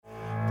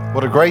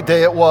What a great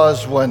day it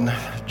was when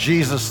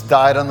Jesus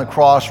died on the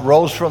cross,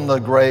 rose from the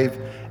grave,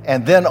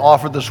 and then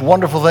offered this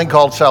wonderful thing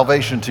called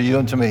salvation to you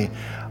and to me.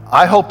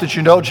 I hope that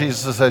you know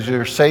Jesus as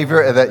your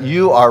Savior and that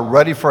you are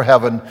ready for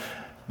heaven,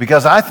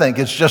 because I think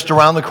it's just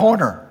around the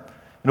corner.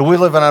 You know, we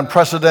live in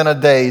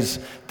unprecedented days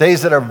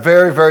that are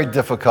very, very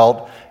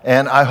difficult,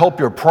 and I hope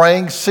you're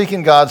praying,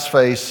 seeking God's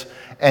face,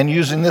 and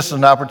using this as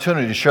an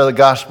opportunity to share the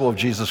gospel of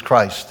Jesus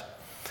Christ.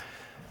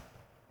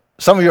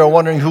 Some of you are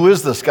wondering, who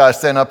is this guy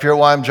standing up here?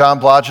 Well, I'm John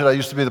Blodgett. I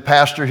used to be the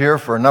pastor here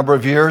for a number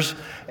of years,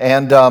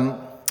 and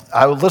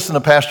I would listen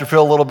to Pastor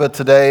Phil a little bit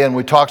today, and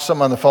we talked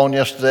some on the phone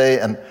yesterday,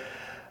 and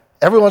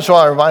every once in a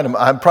while I remind him,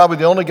 I'm probably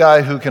the only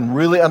guy who can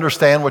really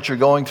understand what you're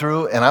going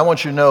through, and I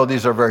want you to know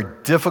these are very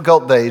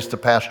difficult days to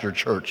pastor a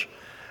church.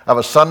 I have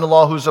a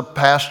son-in-law who's a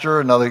pastor,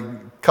 another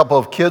couple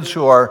of kids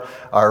who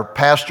are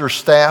pastor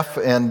staff,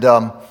 and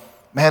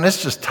man,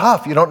 it's just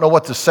tough. You don't know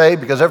what to say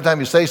because every time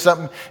you say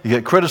something, you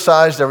get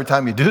criticized. Every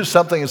time you do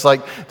something, it's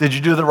like, did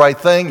you do the right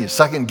thing? You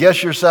second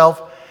guess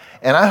yourself.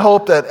 And I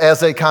hope that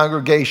as a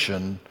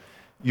congregation,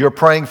 you're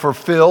praying for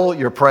Phil,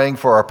 you're praying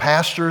for our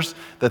pastors,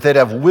 that they'd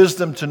have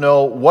wisdom to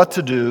know what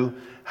to do,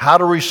 how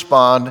to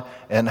respond,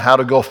 and how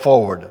to go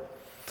forward.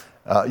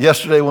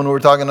 Yesterday when we were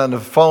talking on the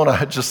phone,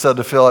 I just said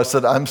to Phil, I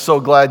said, I'm so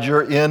glad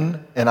you're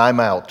in and I'm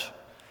out.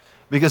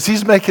 Because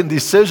he's making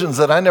decisions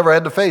that I never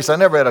had to face. I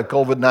never had a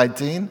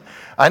COVID-19.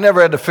 I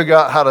never had to figure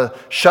out how to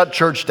shut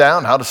church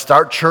down, how to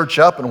start church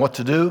up, and what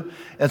to do.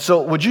 And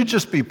so would you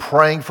just be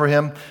praying for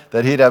him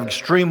that he'd have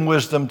extreme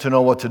wisdom to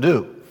know what to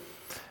do?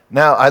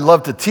 Now, I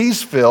love to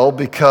tease Phil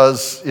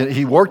because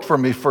he worked for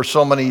me for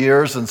so many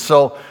years, and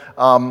so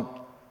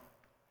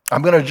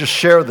I'm going to just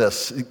share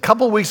this. A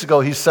couple of weeks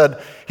ago, he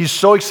said he's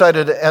so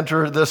excited to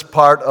enter this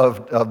part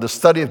of the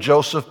study of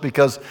Joseph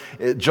because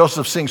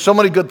Joseph's seeing so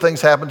many good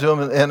things happen to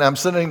him, and I'm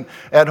sitting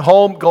at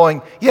home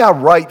going, yeah,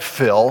 right,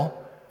 Phil.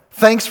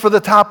 Thanks for the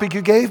topic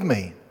you gave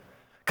me.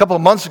 A couple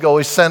of months ago,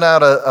 he sent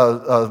out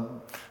a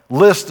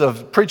list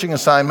of preaching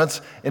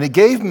assignments, and he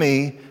gave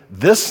me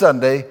this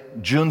Sunday,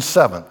 June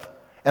 7th.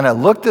 And I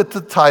looked at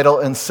the title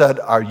and said,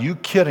 are you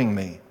kidding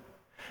me?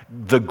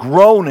 The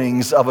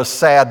Groanings of a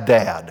Sad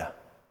Dad.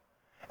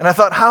 And I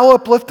thought, how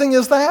uplifting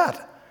is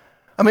that?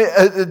 I mean,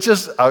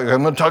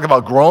 I'm going to talk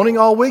about groaning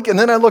all week. And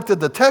then I looked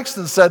at the text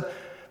and said,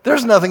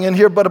 there's nothing in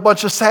here but a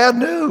bunch of sad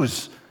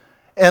news.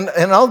 And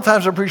all the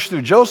times I preached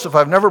through Joseph,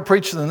 I've never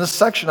preached in this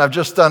section. I've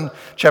just done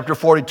chapter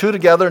 42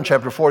 together and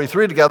chapter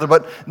 43 together,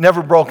 but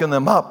never broken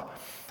them up.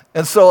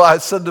 And so I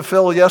said to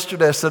Phil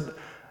yesterday, I said,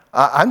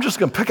 I'm just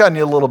going to pick on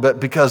you a little bit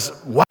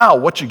because, wow,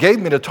 what you gave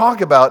me to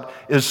talk about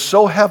is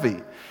so heavy.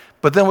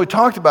 But then we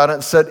talked about it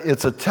and said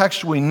it's a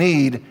text we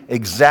need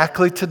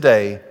exactly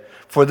today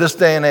for this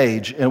day and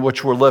age in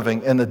which we're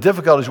living and the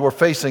difficulties we're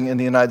facing in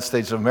the United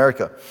States of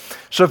America.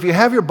 So if you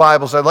have your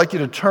Bibles, I'd like you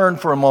to turn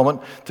for a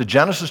moment to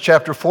Genesis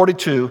chapter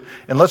 42,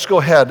 and let's go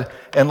ahead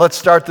and let's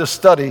start this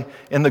study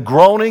in the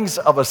groanings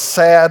of a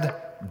sad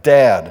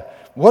dad.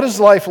 What is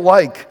life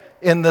like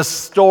in this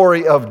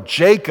story of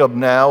Jacob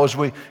now as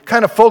we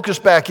kind of focus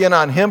back in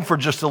on him for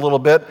just a little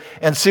bit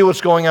and see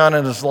what's going on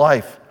in his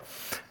life?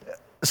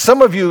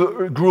 Some of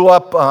you grew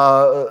up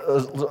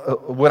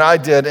when I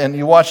did, and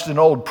you watched an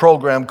old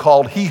program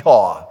called Hee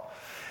Haw.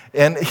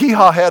 And Hee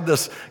Haw had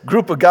this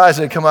group of guys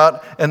that come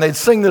out, and they'd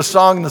sing this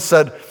song that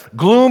said,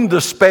 gloom,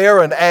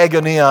 despair, and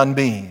agony on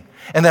me.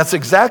 And that's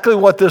exactly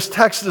what this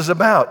text is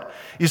about.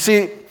 You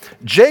see,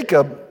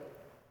 Jacob,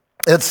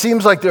 it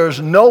seems like there's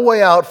no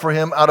way out for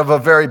him out of a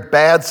very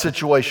bad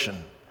situation.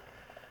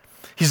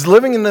 He's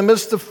living in the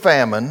midst of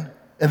famine,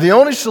 and the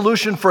only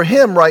solution for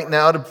him right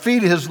now to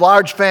feed his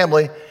large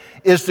family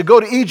is to go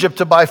to Egypt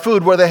to buy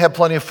food where they have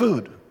plenty of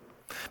food.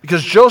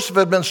 Because Joseph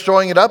had been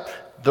storing it up.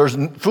 There's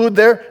food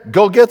there.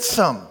 Go get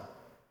some.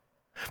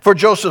 For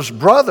Joseph's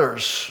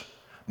brothers,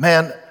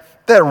 man,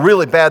 they had a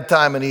really bad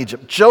time in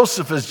Egypt.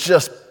 Joseph is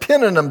just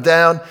pinning them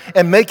down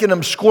and making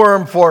them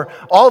squirm for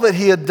all that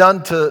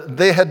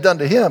they had done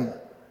to him.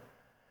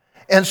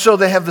 And so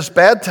they have this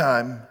bad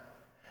time.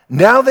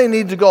 Now they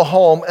need to go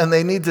home and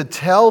they need to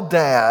tell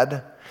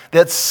Dad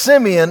that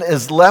Simeon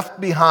is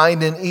left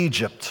behind in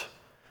Egypt.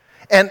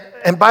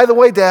 And by the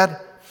way, Dad,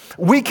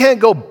 we can't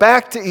go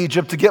back to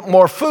Egypt to get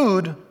more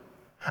food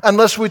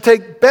unless we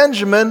take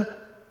Benjamin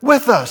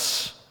with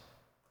us.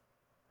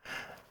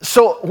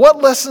 So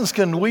what lessons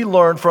can we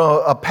learn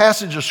from a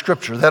passage of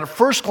Scripture that at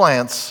first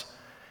glance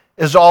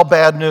is all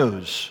bad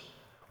news?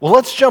 Well,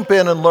 let's jump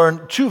in and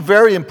learn two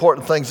very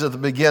important things at the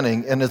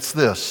beginning, and it's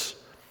this.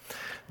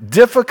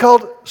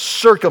 Difficult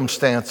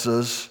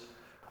circumstances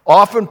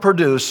often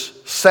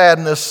produce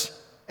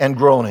sadness and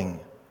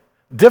groaning.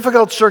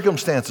 Difficult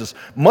circumstances,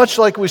 much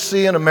like we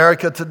see in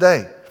America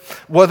today.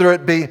 Whether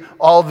it be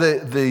all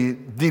the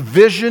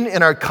division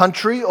in our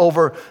country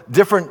over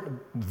different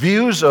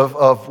views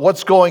of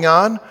what's going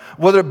on,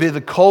 whether it be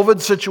the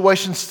COVID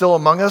situation still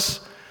among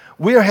us,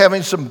 we are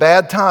having some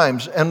bad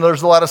times, and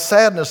there's a lot of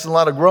sadness and a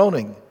lot of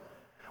groaning.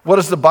 What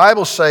does the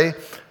Bible say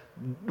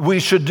we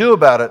should do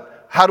about it?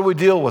 How do we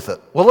deal with it?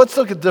 Well, let's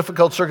look at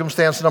difficult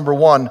circumstance number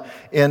one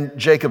in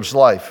Jacob's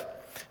life.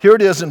 Here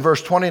it is in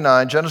verse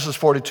 29, Genesis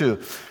 42.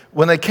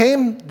 When they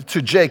came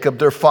to Jacob,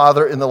 their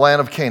father, in the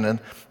land of Canaan,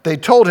 they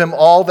told him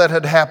all that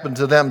had happened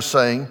to them,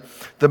 saying,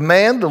 the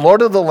man, the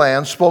Lord of the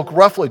land, spoke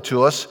roughly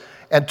to us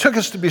and took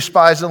us to be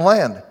spies in the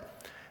land.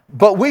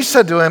 But we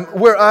said to him,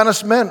 we're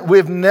honest men.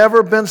 We've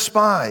never been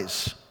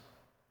spies.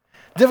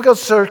 Difficult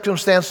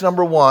circumstance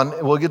number one,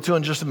 we'll get to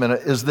in just a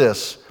minute, is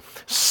this.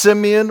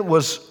 Simeon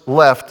was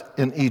left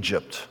in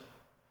Egypt.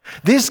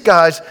 These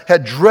guys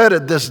had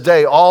dreaded this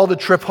day, all the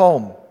trip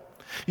home.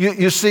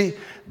 You see,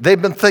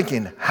 they've been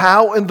thinking,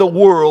 how in the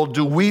world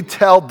do we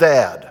tell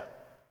Dad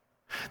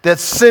that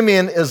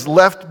Simeon is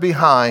left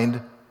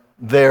behind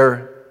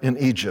there in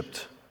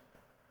Egypt?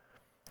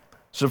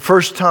 It's the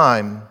first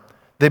time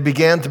they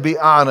began to be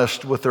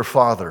honest with their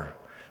father.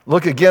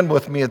 Look again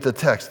with me at the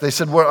text. They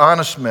said, we're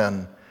honest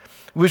men.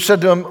 We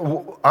said to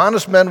him,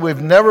 honest men,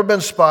 we've never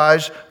been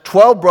spies,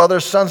 12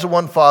 brothers, sons of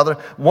one father.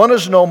 One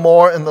is no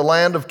more in the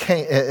land of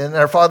Canaan, and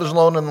our father's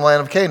alone in the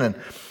land of Canaan.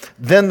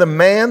 Then the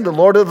man, the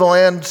Lord of the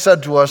land,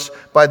 said to us,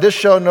 by this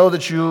shall know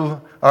that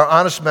you are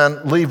honest men.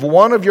 Leave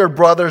one of your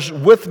brothers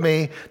with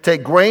me,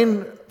 take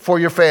grain for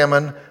your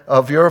famine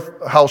of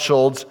your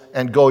households,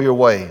 and go your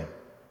way.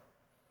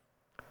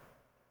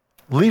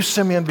 Leave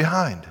Simeon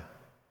behind.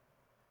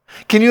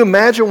 Can you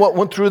imagine what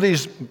went through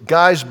these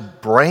guys'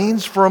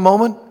 brains for a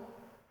moment?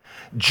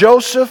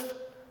 Joseph,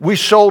 we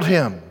sold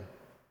him.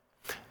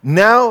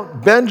 Now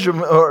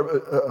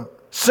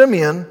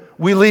Simeon,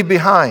 we leave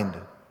behind.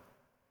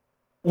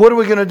 What are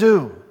we going to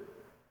do?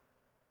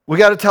 We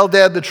got to tell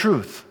Dad the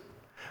truth.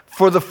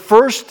 For the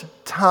first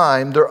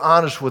time, they're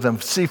honest with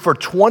him. See, for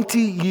 20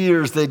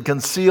 years, they'd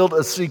concealed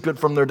a secret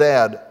from their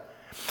dad.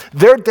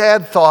 Their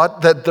dad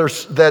thought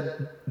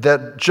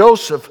that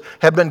Joseph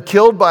had been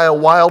killed by a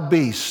wild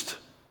beast,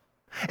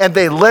 and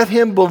they let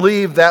him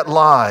believe that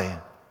lie.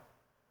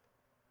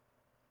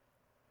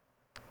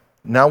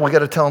 Now we got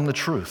to tell him the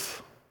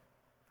truth,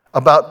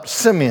 about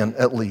Simeon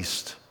at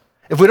least.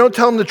 If we don't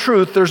tell him the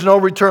truth, there's no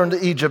return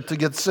to Egypt to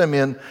get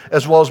Simeon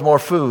as well as more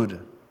food.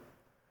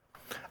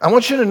 I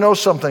want you to know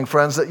something,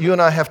 friends, that you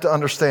and I have to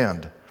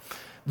understand.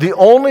 The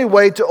only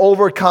way to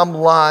overcome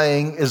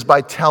lying is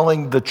by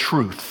telling the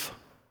truth.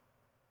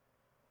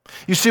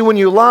 You see, when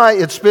you lie,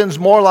 it spins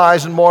more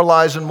lies and more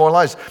lies and more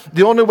lies.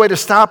 The only way to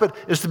stop it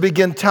is to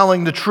begin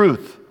telling the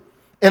truth.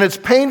 And it's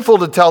painful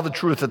to tell the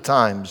truth at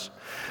times,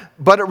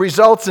 but it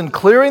results in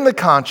clearing the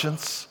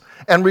conscience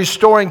and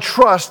restoring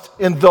trust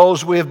in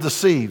those we have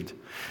deceived.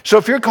 So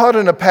if you're caught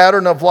in a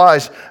pattern of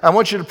lies, I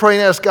want you to pray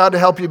and ask God to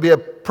help you be a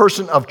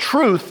person of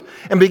truth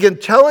and begin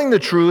telling the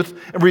truth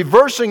and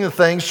reversing the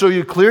things so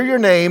you clear your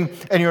name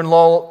and you're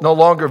no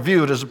longer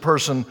viewed as a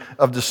person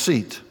of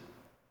deceit.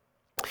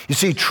 You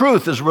see,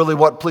 truth is really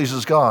what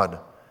pleases God.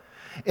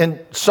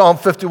 In Psalm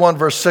 51,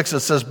 verse 6,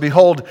 it says,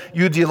 behold,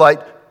 you delight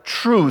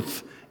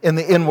truth in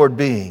the inward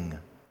being.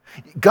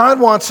 God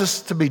wants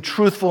us to be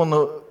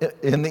truthful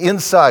in the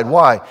inside.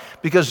 Why?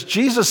 Because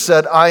Jesus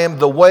said, I am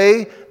the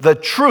way, the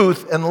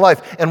truth, and the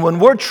life. And when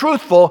we're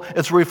truthful,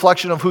 it's a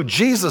reflection of who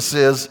Jesus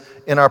is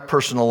in our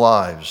personal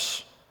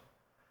lives.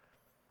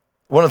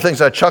 One of the things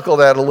I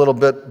chuckled at a little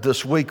bit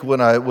this week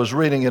when I was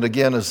reading it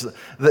again is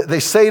they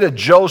say to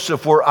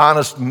Joseph, we're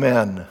honest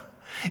men.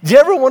 Do you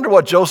ever wonder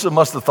what Joseph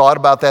must have thought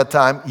about that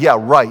time? Yeah,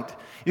 right.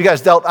 You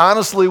guys dealt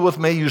honestly with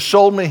me. You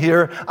sold me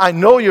here. I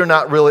know you're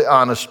not really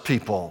honest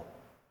people.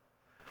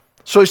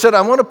 So he said, I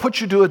want to put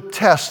you to a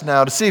test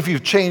now to see if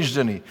you've changed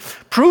any.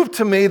 Prove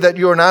to me that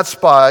you are not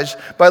spies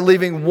by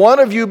leaving one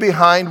of you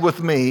behind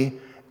with me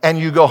and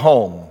you go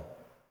home.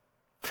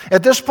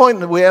 At this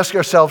point, we ask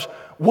ourselves,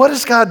 what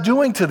is God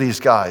doing to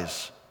these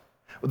guys?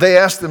 They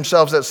ask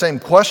themselves that same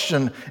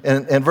question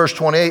in verse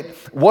 28.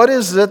 What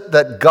is it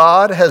that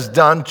God has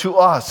done to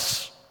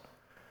us?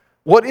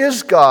 What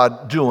is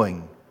God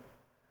doing?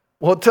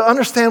 Well, to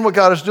understand what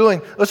God is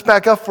doing, let's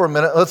back up for a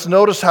minute. Let's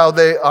notice how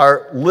they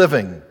are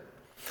living.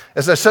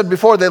 As I said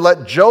before, they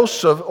let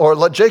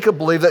Jacob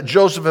believe that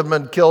Joseph had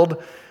been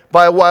killed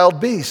by a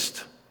wild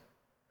beast.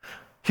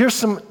 Here's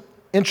some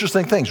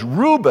interesting things.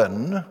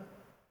 Reuben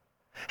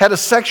had a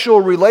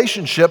sexual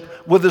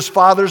relationship with his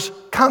father's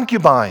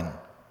concubine.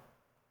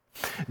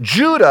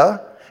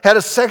 Judah had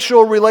a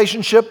sexual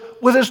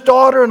relationship with his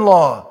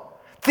daughter-in-law.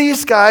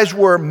 These guys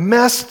were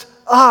messed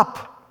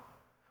up.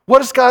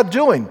 What is God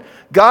doing?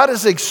 God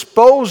is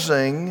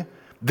exposing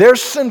their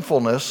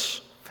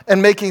sinfulness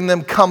and making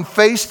them come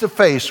face to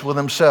face with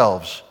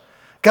themselves.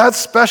 God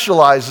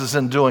specializes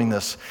in doing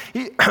this.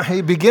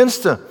 He begins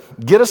to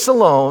get us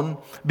alone,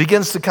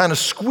 begins to kind of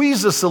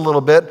squeeze us a little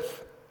bit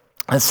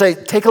and say,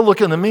 take a look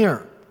in the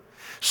mirror.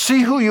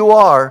 See who you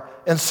are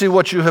and see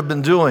what you have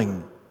been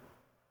doing.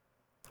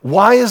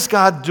 Why is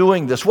God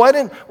doing this? Why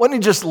didn't he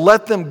just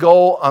let them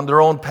go on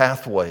their own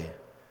pathway?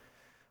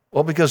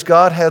 Well, because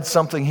God had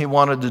something he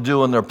wanted to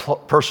do in their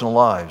personal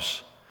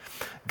lives.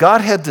 God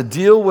had to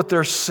deal with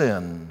their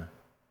sin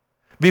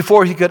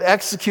before he could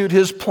execute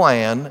his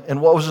plan.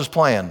 And what was his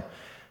plan?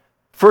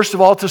 First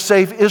of all, to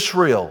save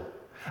Israel.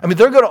 I mean,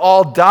 they're going to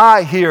all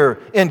die here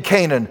in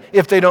Canaan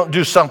if they don't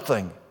do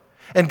something.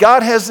 And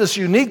God has this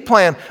unique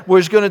plan where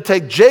he's going to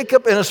take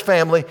Jacob and his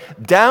family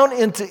down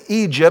into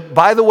Egypt,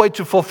 by the way,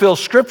 to fulfill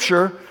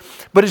Scripture,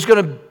 but he's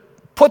going to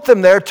put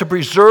them there to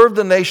preserve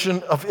the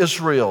nation of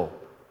Israel.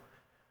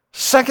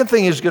 Second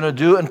thing he's going to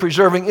do in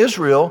preserving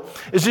Israel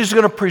is he's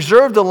going to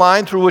preserve the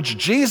line through which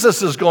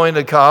Jesus is going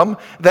to come.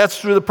 That's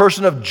through the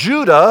person of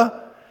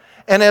Judah.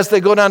 And as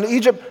they go down to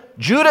Egypt,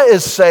 Judah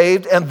is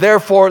saved, and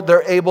therefore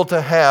they're able to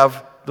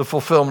have the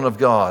fulfillment of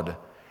God.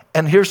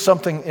 And here's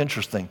something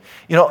interesting.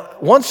 You know,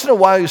 once in a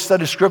while you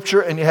study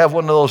Scripture and you have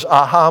one of those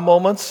aha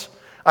moments.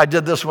 I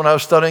did this when I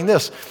was studying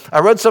this. I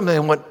read something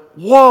and went,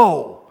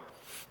 whoa,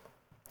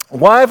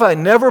 why have I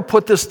never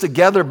put this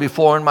together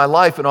before in my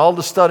life and all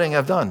the studying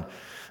I've done?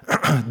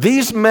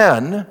 These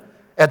men,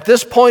 at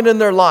this point in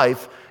their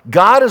life,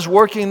 God is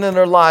working in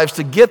their lives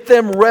to get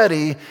them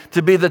ready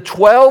to be the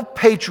 12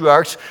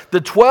 patriarchs,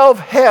 the 12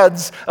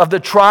 heads of the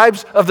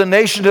tribes of the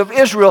nation of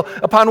Israel,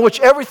 upon which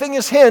everything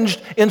is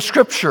hinged in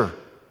Scripture.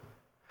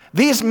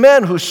 These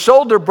men who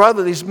sold their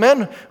brother, these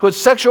men who had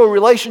sexual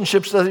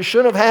relationships that they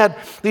shouldn't have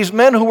had, these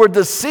men who were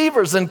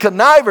deceivers and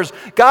connivers,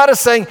 God is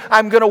saying,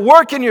 I'm going to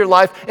work in your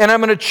life and I'm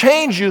going to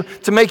change you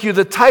to make you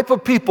the type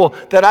of people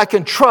that I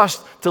can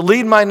trust to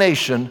lead my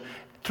nation,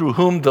 through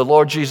whom the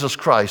Lord Jesus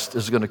Christ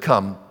is going to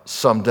come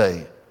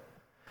someday.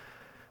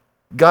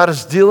 God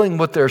is dealing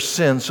with their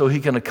sin so he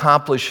can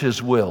accomplish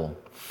his will.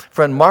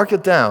 Friend, mark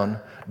it down.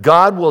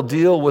 God will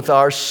deal with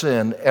our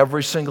sin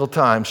every single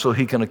time so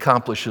he can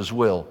accomplish his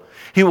will.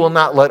 He will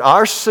not let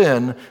our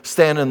sin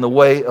stand in the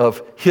way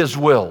of his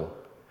will.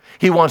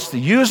 He wants to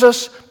use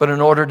us, but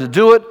in order to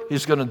do it,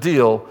 he's going to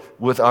deal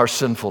with our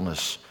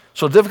sinfulness.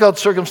 So difficult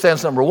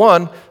circumstance number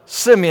one,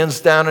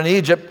 Simeon's down in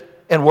Egypt,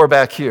 and we're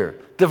back here.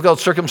 Difficult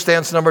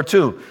circumstance number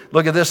two,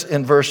 look at this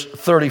in verse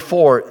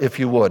 34, if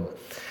you would.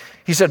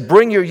 He said,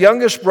 bring your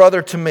youngest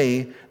brother to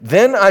me,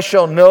 then I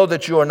shall know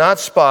that you are not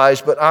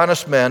spies, but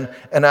honest men,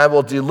 and I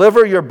will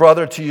deliver your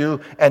brother to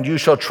you, and you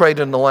shall trade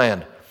in the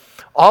land.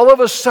 All of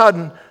a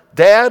sudden,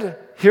 Dad,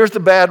 here's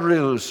the bad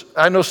news.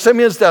 I know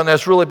Simeon's down,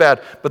 that's really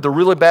bad, but the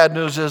really bad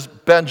news is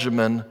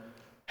Benjamin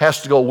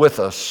has to go with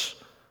us,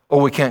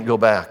 or we can't go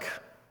back.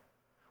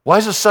 Why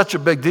is this such a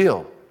big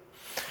deal?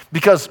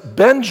 Because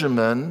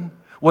Benjamin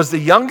was the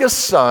youngest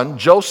son,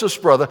 Joseph's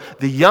brother,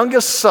 the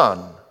youngest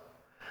son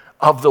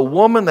of the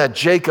woman that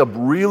Jacob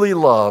really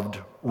loved,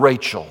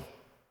 Rachel.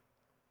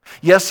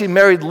 Yes, he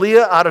married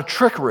Leah out of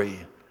trickery,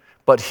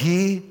 but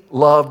he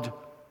loved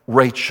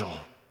Rachel.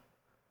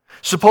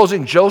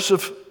 Supposing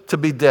Joseph to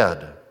be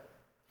dead,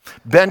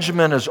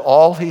 Benjamin is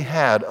all he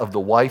had of the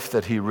wife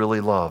that he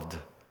really loved.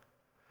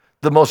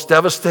 The most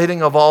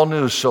devastating of all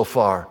news so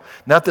far,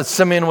 not that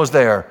Simeon was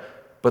there,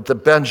 but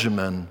that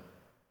Benjamin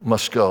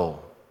must go.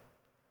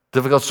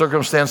 Difficult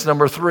circumstance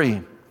number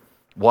three.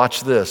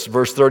 Watch this,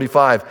 verse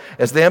 35.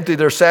 As they emptied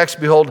their sacks,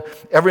 behold,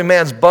 every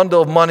man's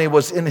bundle of money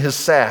was in his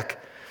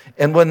sack.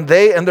 And when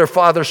they and their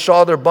father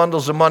saw their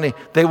bundles of money,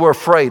 they were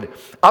afraid.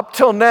 Up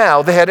till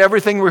now, they had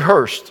everything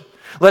rehearsed.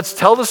 Let's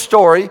tell the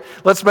story.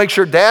 Let's make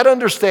sure Dad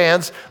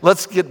understands.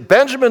 Let's get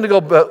Benjamin to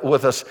go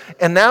with us.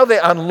 And now they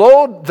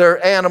unload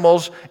their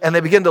animals and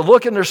they begin to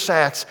look in their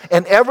sacks.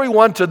 And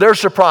everyone, to their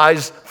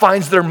surprise,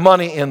 finds their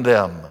money in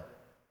them.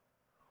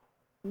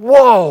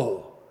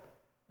 Whoa!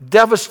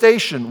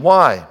 Devastation.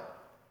 Why?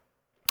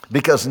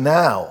 Because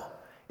now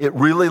it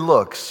really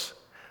looks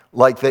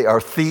like they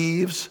are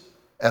thieves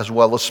as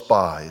well as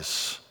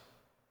spies.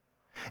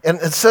 And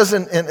it says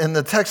in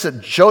the text that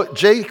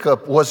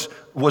Jacob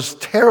was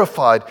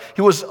terrified.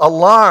 He was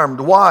alarmed.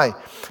 Why?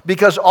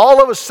 Because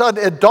all of a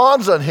sudden it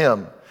dawns on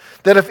him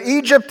that if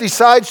Egypt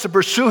decides to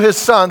pursue his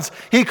sons,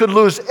 he could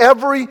lose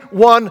every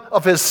one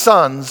of his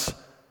sons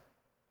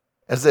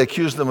as they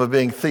accuse them of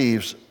being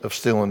thieves of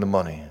stealing the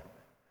money.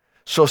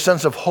 So a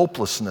sense of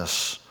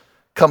hopelessness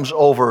comes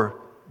over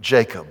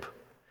Jacob.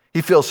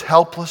 He feels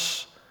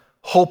helpless,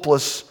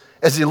 hopeless,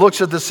 as he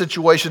looks at the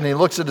situation, he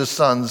looks at his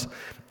sons.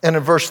 And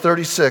in verse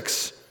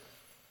 36,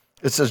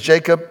 it says,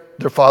 Jacob,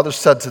 their father,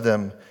 said to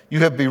them, you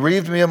have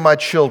bereaved me of my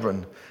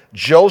children.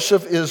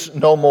 Joseph is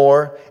no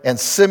more, and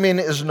Simeon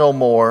is no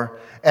more,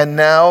 and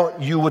now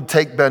you would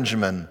take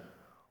Benjamin.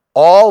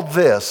 All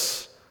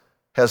this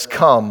has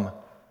come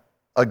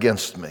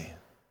against me.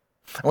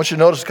 I want you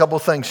to notice a couple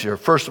of things here.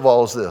 First of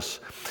all is this.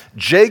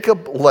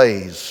 Jacob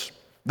lays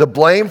the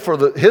blame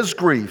for his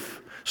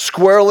grief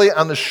squarely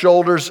on the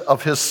shoulders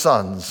of his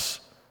sons.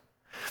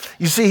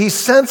 You see, he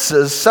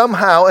senses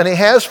somehow, and he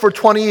has for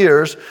 20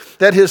 years,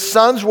 that his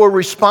sons were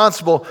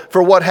responsible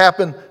for what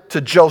happened to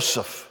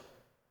Joseph.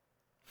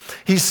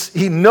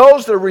 He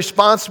knows they're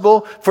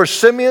responsible for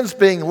Simeon's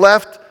being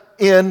left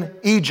in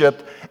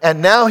Egypt,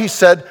 and now he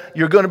said,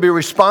 you're going to be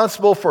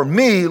responsible for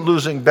me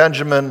losing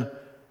Benjamin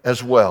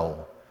as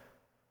well.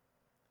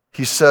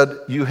 He said,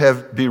 you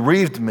have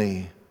bereaved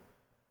me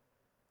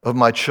of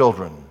my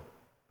children.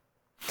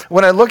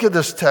 When I look at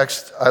this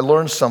text, I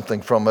learn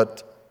something from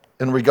it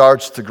in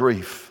regards to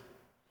grief.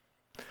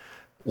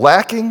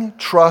 Lacking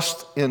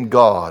trust in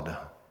God.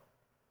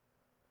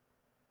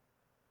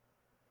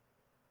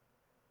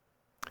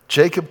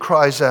 Jacob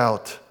cries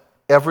out,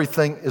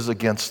 everything is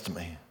against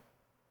me.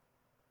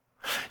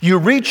 You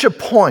reach a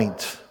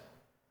point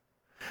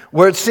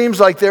where it seems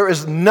like there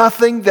is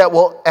nothing that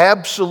will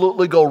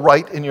absolutely go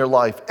right in your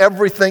life.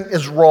 Everything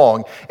is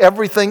wrong.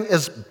 Everything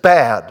is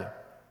bad.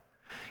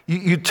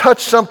 You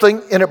touch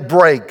something and it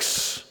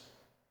breaks.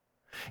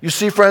 You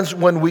see, friends,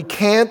 when we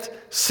can't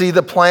see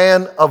the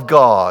plan of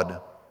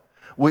God,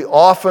 we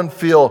often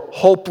feel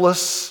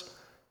hopeless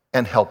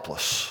and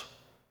helpless.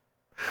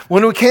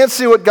 When we can't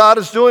see what God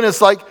is doing,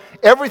 it's like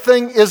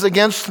everything is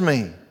against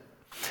me.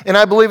 And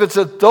I believe it's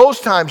at those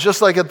times,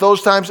 just like at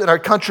those times in our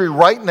country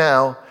right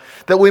now,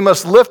 that we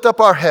must lift up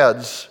our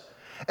heads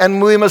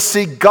and we must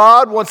see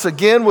God once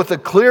again with a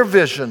clear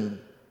vision,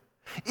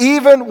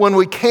 even when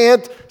we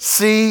can't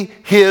see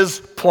His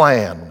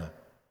plan.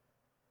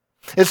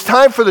 It's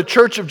time for the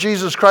Church of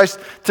Jesus Christ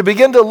to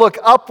begin to look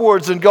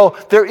upwards and go,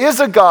 there is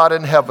a God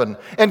in heaven,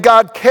 and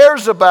God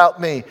cares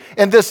about me,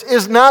 and this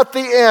is not the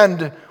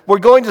end. We're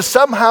going to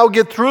somehow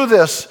get through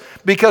this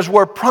because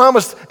we're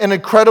promised an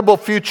incredible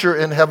future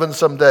in heaven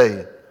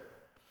someday.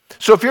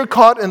 So if you're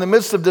caught in the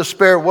midst of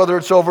despair, whether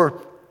it's over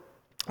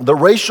the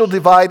racial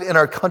divide in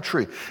our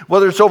country,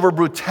 whether it's over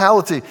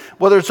brutality,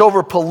 whether it's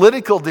over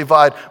political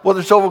divide, whether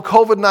it's over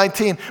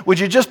COVID-19, would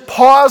you just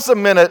pause a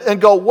minute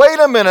and go, wait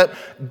a minute,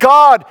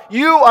 God,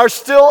 you are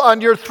still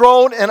on your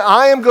throne and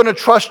I am going to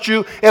trust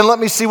you and let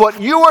me see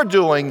what you are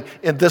doing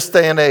in this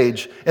day and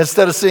age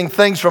instead of seeing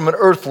things from an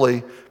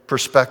earthly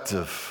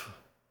perspective.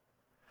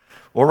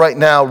 Well, right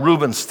now,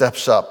 Reuben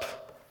steps up.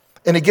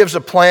 And he gives a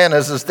plan,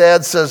 as his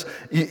dad says,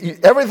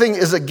 everything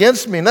is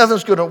against me,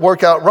 nothing's going to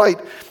work out right.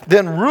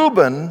 Then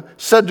Reuben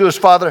said to his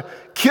father,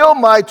 kill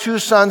my 2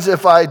 sons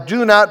if I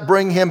do not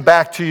bring him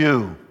back to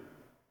you.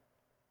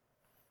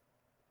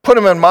 Put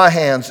him in my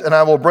hands and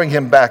I will bring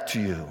him back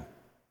to you.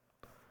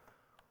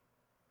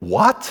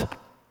 What?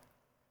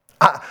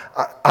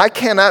 I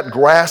cannot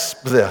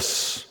grasp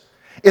this.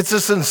 It's a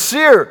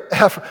sincere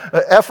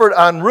effort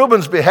on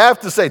Reuben's behalf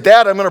to say,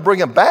 Dad, I'm going to bring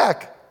him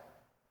back.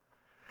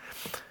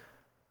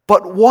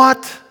 But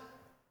what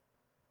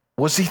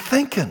was he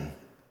thinking?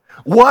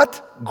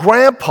 What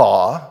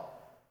grandpa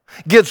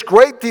gets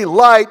great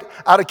delight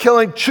out of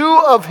killing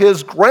 2 of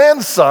his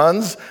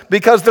grandsons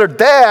because their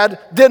dad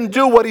didn't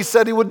do what he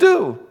said he would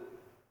do?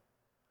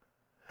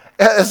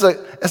 As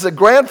a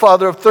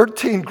grandfather of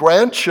 13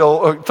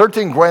 grandchildren, or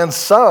 13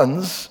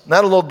 grandsons,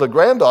 not alone the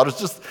granddaughters,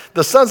 just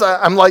the sons,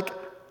 I'm like,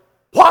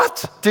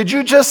 what did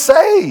you just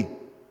say?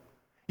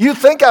 You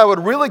think I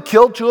would really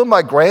kill 2 of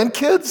my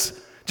grandkids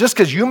just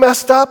because you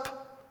messed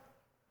up?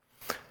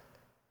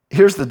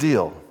 Here's the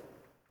deal.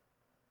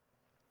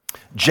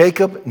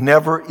 Jacob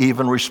never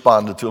even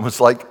responded to him.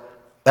 It's like,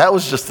 that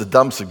was just a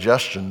dumb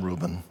suggestion,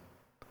 Reuben.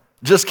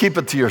 Just keep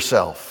it to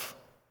yourself.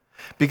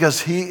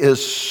 Because he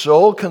is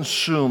so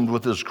consumed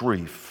with his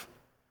grief,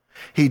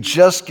 he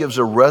just gives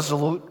a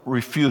resolute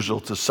refusal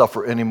to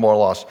suffer any more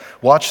loss.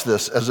 Watch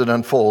this as it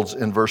unfolds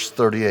in verse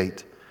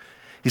 38.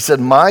 He said,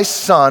 my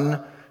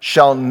son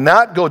shall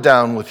not go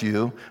down with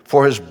you,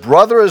 for his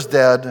brother is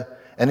dead,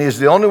 and he is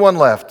the only one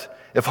left.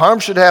 If harm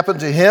should happen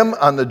to him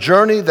on the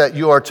journey that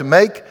you are to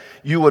make,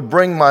 you would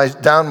bring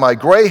down my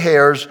gray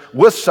hairs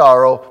with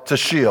sorrow to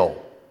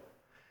Sheol.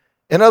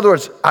 In other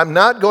words, I'm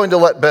not going to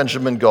let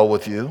Benjamin go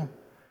with you.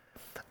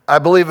 I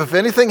believe if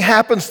anything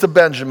happens to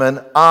Benjamin,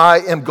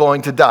 I am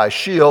going to die.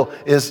 Sheol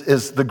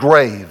is the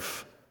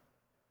grave.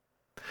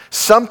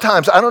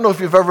 Sometimes, I don't know if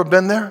you've ever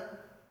been there,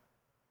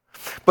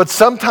 but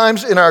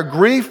sometimes in our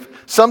grief,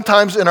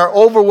 sometimes in our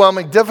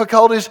overwhelming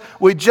difficulties,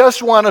 we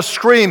just want to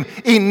scream,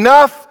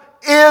 enough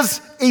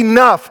is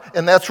enough.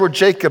 And that's where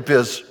Jacob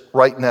is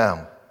right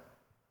now.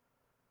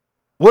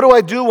 What do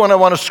I do when I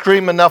want to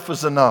scream, enough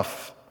is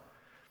enough?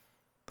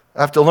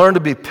 I have to learn to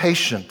be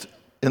patient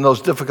in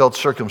those difficult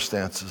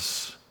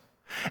circumstances.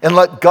 And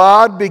let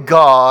God be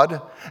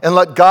God, and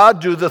let God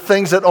do the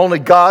things that only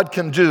God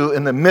can do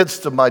in the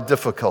midst of my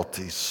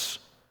difficulties.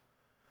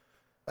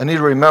 I need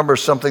to remember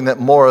something that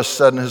Morris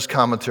said in his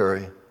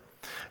commentary.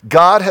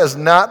 God has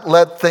not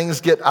let things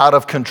get out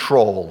of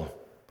control.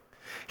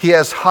 He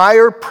has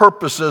higher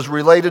purposes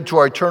related to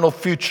our eternal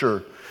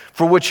future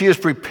for which He is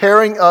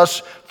preparing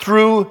us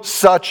through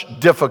such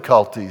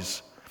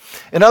difficulties.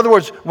 In other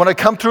words, when I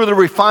come through the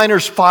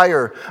refiner's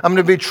fire, I'm going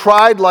to be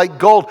tried like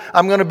gold.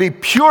 I'm going to be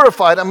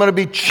purified. I'm going to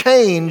be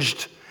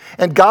changed.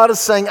 And God is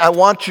saying, I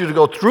want you to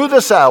go through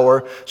this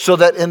hour so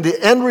that in the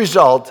end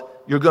result,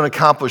 you're going to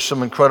accomplish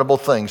some incredible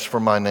things for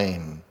my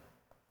name.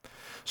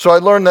 So I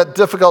learned that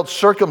difficult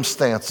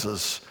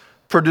circumstances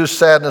produce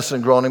sadness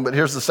and groaning, but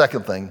here's the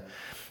second thing.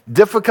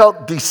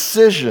 Difficult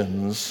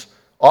decisions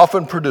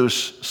often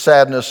produce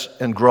sadness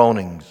and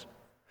groanings.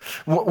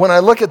 When I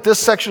look at this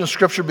section of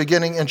Scripture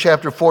beginning in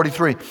chapter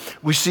 43,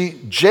 we see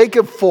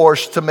Jacob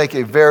forced to make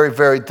a very,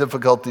 very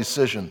difficult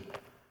decision.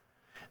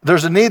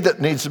 There's a need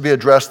that needs to be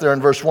addressed there in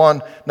verse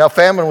 1. Now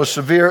famine was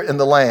severe in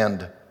the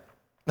land.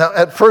 Now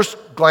at first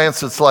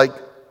glance it's like,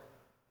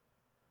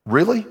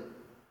 really?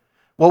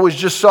 Well, we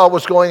just saw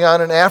what's going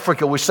on in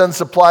Africa. We send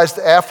supplies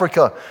to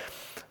Africa.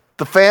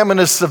 The famine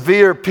is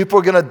severe. People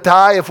are going to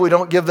die if we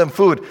don't give them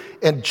food.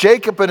 And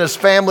Jacob and his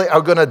family are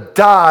going to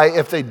die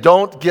if they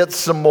don't get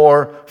some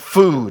more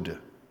food.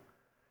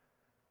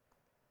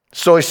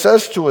 So he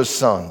says to his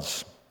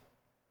sons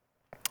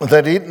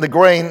that had eaten the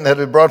grain that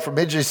had brought from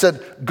Egypt, he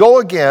said, go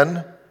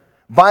again,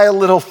 buy a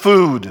little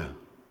food.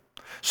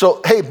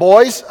 So, hey,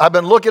 boys, I've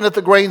been looking at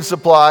the grain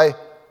supply,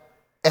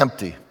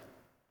 empty.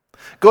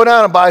 Go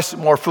down and buy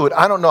some more food.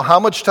 I don't know how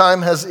much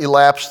time has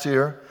elapsed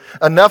here.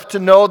 Enough to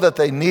know that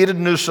they needed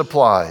new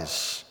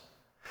supplies.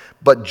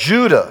 But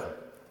Judah,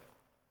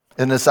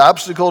 in this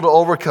obstacle to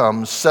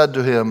overcome, said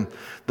to him,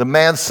 the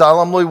man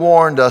solemnly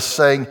warned us,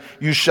 saying,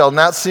 you shall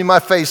not see my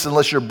face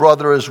unless your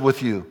brother is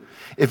with you.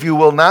 If you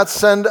will not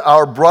send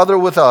our brother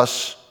with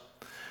us,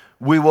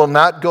 we will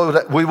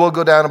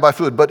go down and buy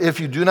food. But if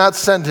you do not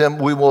send him,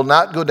 we will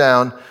not go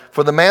down.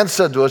 For the man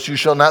said to us, you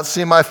shall not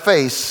see my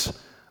face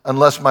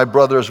unless my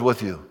brother is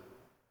with you.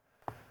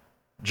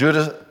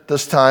 Judah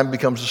this time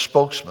becomes a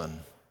spokesman.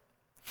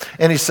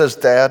 And he says,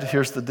 Dad,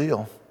 here's the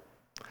deal.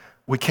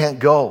 We can't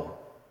go.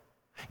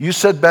 You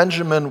said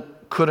Benjamin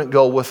couldn't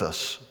go with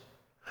us.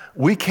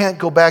 We can't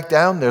go back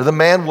down there. The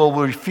man will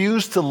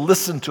refuse to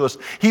listen to us.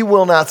 He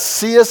will not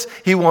see us.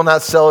 He will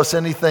not sell us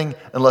anything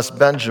unless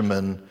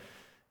Benjamin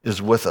is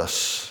with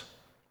us.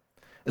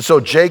 And so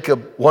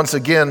Jacob, once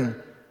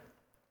again,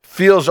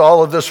 feels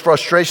all of this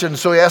frustration.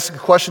 So he asks a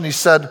question. He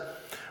said,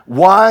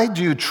 why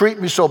do you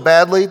treat me so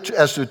badly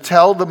as to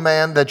tell the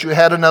man that you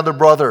had another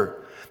brother?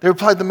 They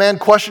replied, the man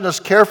questioned us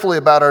carefully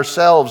about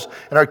ourselves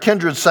and our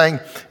kindred,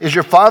 saying, is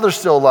your father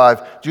still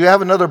alive? Do you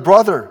have another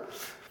brother?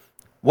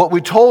 What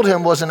we told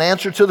him was an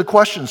answer to the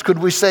questions. Could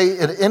we say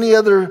it any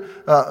other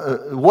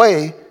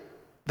way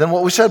than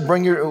what we said?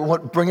 Bring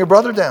your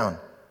brother down.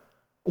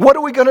 What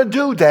are we going to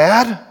do,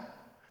 Dad?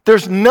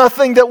 There's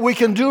nothing that we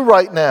can do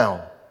right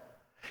now.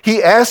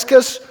 He asked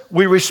us,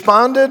 we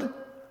responded.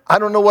 I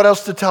don't know what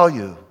else to tell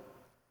you.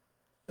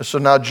 And so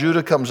now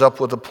Judah comes up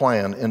with a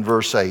plan in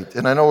verse 8.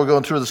 And I know we're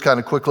going through this kind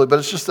of quickly, but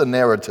it's just a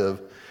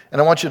narrative. And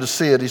I want you to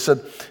see it. He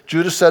said,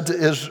 Judah said to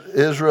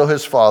Israel,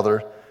 his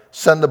father,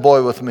 send the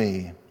boy with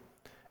me,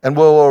 and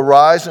we'll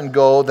arise and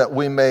go that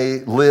we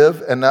may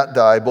live and not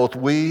die, both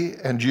we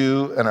and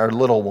you and our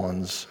little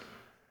ones.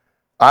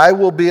 I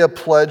will be a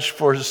pledge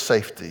for his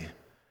safety.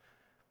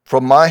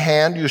 From my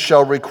hand you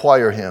shall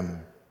require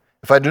him.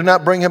 If I do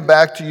not bring him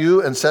back to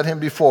you and set him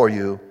before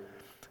you,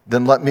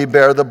 then let me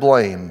bear the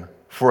blame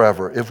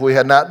forever. If we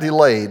had not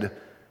delayed,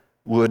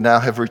 we would now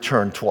have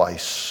returned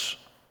twice.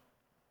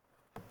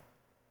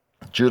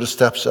 Judah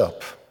steps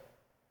up.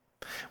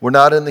 We're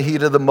not in the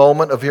heat of the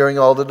moment of hearing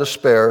all the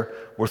despair.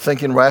 We're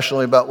thinking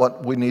rationally about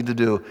what we need to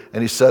do.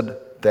 And he said,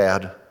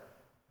 Dad,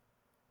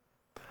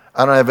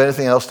 I don't have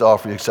anything else to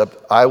offer you except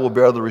I will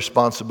bear the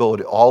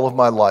responsibility all of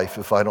my life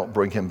if I don't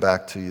bring him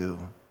back to you.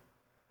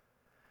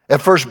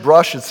 At first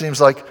brush, it seems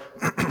like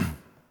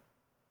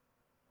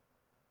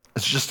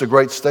it's just a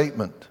great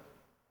statement.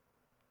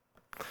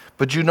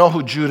 But you know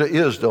who Judah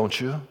is, don't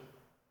you?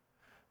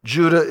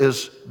 Judah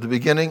is the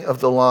beginning of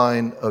the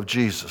line of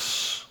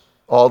Jesus,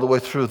 all the way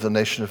through the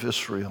nation of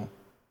Israel.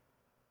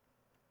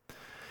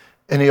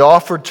 And he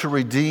offered to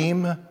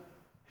redeem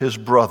his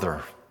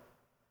brother.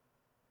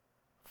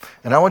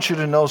 And I want you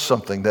to know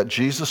something, that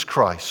Jesus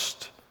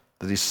Christ,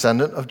 the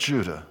descendant of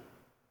Judah,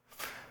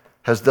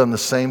 has done the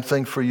same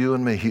thing for you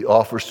and me. He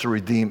offers to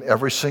redeem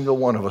every single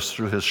one of us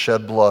through his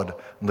shed blood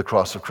on the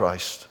cross of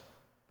Christ.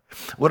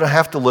 We don't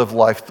have to live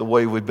life the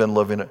way we've been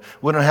living it.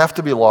 We don't have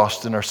to be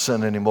lost in our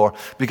sin anymore,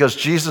 because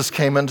Jesus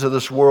came into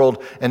this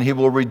world and he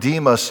will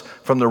redeem us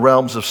from the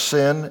realms of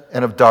sin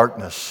and of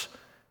darkness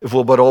if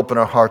we'll but open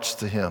our hearts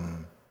to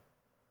him.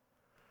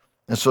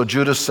 And so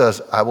Judah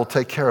says, I will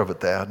take care of it,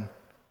 Dad.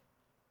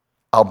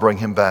 I'll bring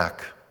him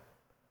back.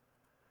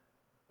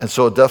 And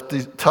so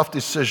a tough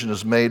decision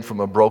is made from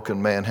a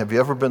broken man. Have you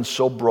ever been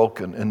so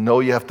broken and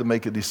know you have to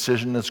make a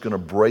decision that's going to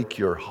break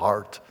your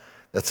heart?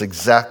 That's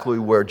exactly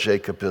where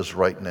Jacob is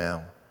right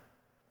now.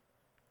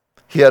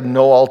 He had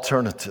no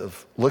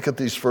alternative. Look at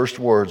these first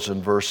words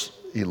in verse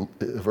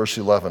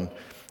 11.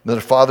 Then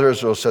the father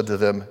Israel said to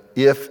them,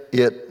 if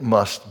it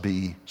must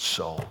be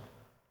so.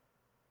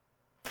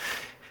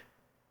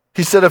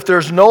 He said, if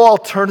there's no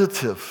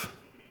alternative,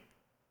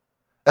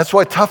 that's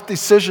why tough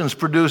decisions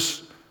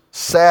produce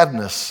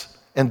sadness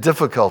and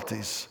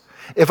difficulties.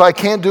 If I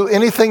can't do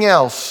anything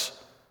else,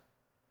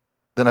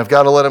 then I've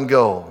got to let him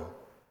go.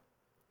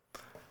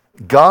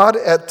 God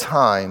at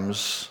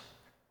times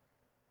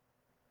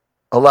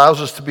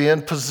allows us to be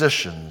in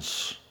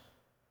positions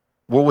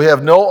where we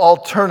have no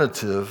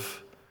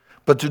alternative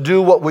but to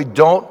do what we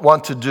don't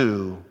want to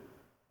do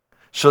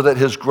so that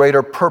his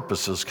greater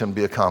purposes can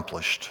be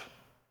accomplished.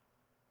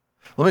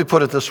 Let me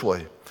put it this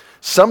way.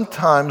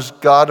 Sometimes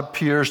God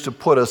appears to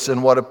put us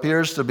in what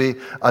appears to be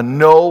a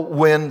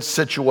no-win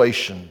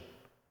situation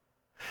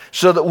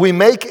so that we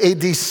make a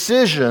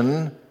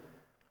decision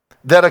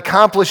that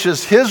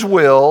accomplishes his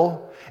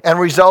will and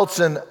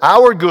results in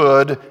our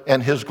good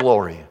and his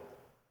glory.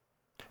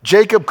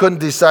 Jacob couldn't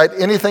decide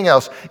anything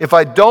else. If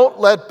I don't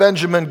let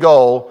Benjamin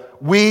go,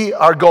 we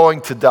are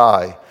going to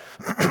die.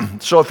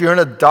 So if you're in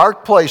a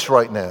dark place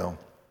right now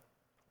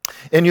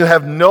and you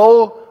have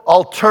no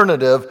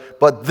alternative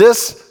but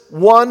this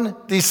one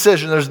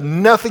decision, there's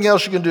nothing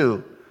else you can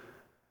do,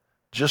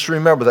 just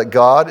remember that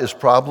God is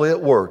probably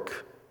at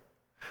work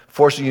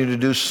forcing you to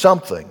do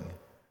something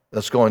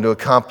that's going to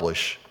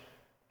accomplish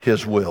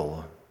his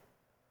will.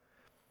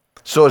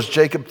 So as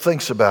Jacob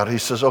thinks about it, he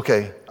says,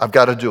 okay, I've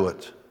got to do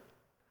it.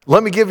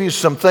 Let me give you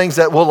some things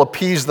that will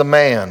appease the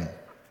man.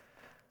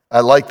 I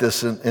like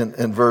this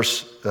in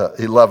verse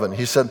 11.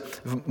 He said,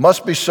 if it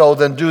must be so,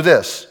 then do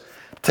this.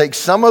 Take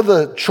some of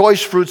the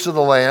choice fruits of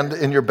the land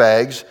in your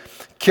bags,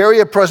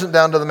 carry a present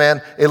down to the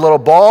man, a little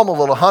balm, a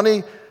little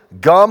honey,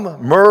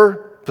 gum, myrrh,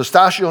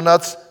 pistachio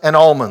nuts, and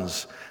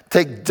almonds.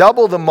 Take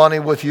double the money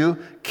with you.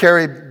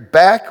 Carry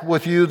back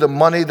with you the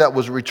money that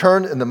was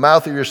returned in the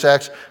mouth of your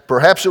sacks.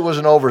 Perhaps it was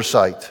an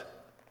oversight.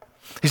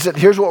 He said,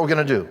 here's what we're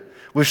going to do.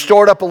 We've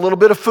stored up a little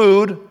bit of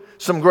food,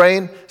 some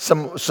grain,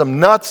 some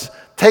nuts.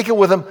 Take it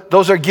with him.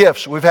 Those are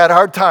gifts. We've had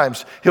hard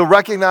times. He'll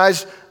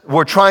recognize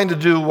we're trying to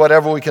do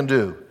whatever we can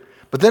do.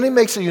 But then he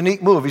makes a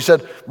unique move. He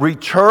said,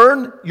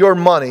 return your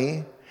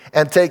money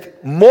and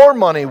take more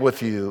money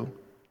with you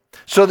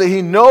so that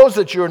he knows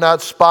that you're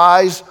not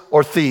spies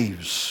or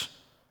thieves.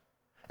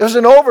 It was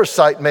an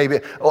oversight maybe.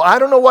 Oh, I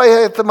don't know why he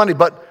had the money,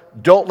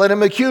 but don't let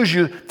him accuse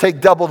you.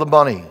 Take double the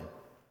money.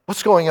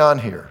 What's going on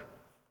here?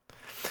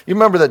 You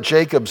remember that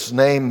Jacob's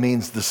name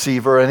means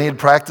deceiver, and he had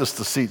practiced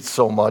deceit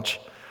so much.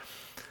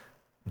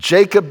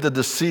 Jacob the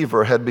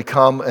deceiver had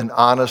become an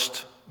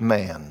honest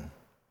man.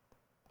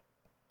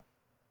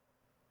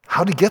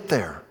 How did he get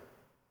there?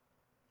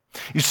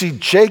 You see,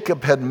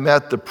 Jacob had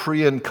met the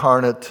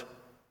pre-incarnate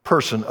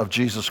person of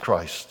Jesus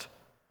Christ.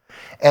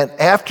 And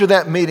after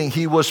that meeting,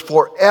 he was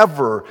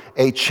forever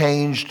a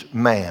changed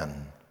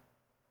man.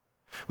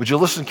 Would you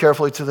listen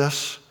carefully to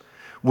this?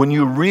 When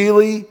you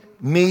really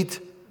meet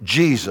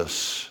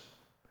Jesus,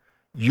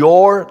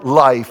 your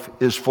life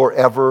is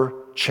forever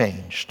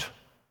changed.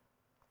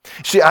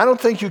 See, I don't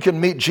think you can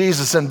meet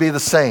Jesus and be the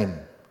same.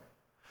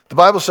 The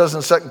Bible says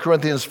in 2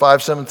 Corinthians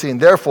 5:17,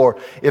 therefore,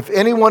 if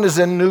anyone is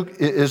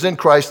in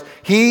Christ,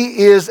 he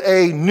is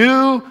a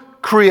new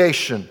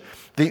creation.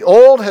 The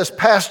old has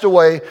passed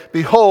away.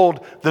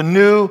 Behold, the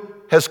new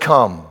has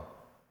come.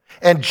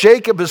 And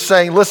Jacob is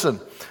saying, listen,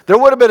 there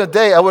would have been a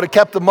day I would have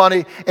kept the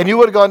money and you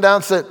would have gone down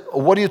and said,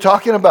 what are you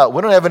talking about?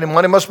 We don't have any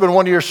money. It must have been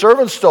one of your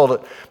servants stole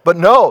it. But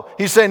no,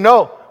 he's saying,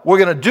 no, we're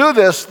going to do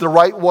this the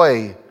right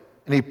way.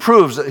 And he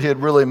proves that he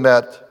had really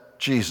met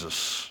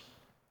Jesus.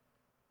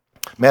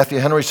 Matthew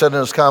Henry said in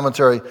his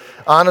commentary,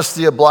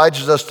 honesty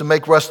obliges us to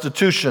make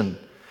restitution,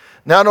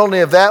 not only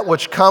of that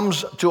which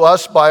comes to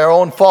us by our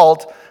own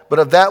fault, but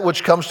of that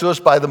which comes to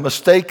us by the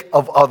mistake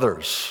of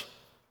others.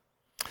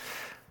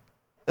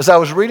 As I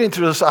was reading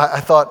through this, I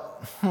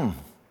thought,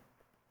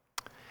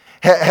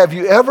 have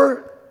you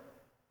ever,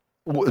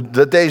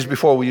 the days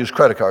before we use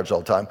credit cards all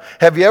the time,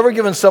 have you ever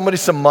given somebody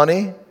some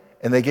money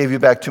and they gave you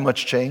back too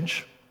much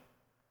change?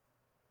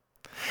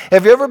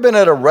 Have you ever been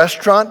at a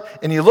restaurant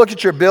and you look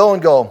at your bill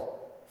and go,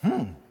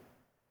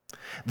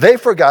 they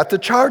forgot to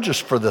charge us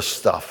for this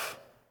stuff.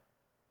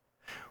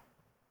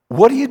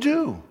 What do you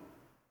do?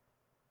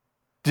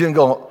 You didn't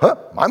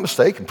go, my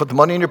mistake, and put the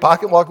money in your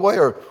pocket and walk away,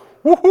 or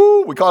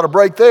woohoo, we caught a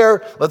break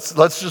there. Let's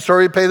just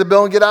hurry and pay the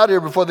bill and get out of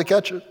here before they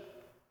catch it.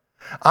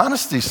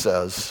 Honesty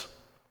says,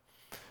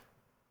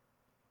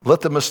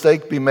 let the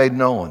mistake be made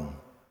known.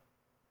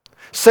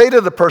 Say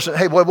to the person,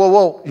 hey,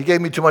 whoa, you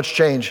gave me too much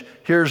change.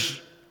 Here's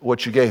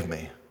what you gave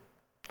me.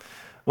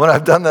 When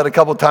I've done that a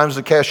couple of times,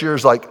 the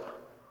cashier's like,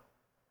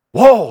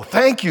 whoa,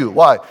 thank you.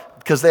 Why?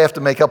 Because they have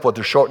to make up what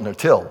they're short in their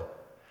till.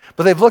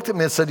 But they've looked at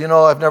me and said,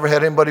 I've never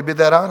had anybody be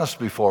that honest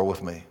before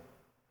with me.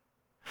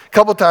 A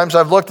couple of times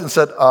I've looked and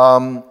said,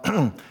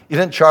 you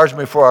didn't charge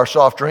me for our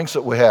soft drinks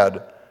that we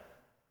had.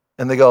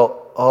 And they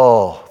go,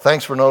 oh,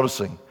 thanks for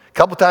noticing. A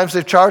couple of times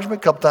they've charged me, a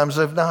couple of times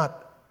they've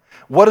not.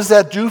 What does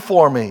that do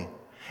for me?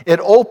 It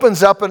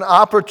opens up an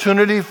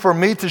opportunity for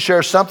me to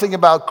share something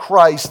about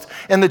Christ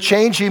and the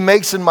change he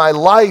makes in my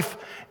life.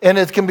 And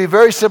it can be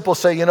very simple.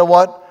 Say, you know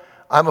what?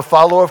 I'm a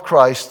follower of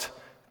Christ.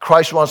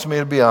 Christ wants me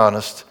to be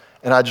honest.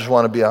 And I just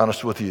want to be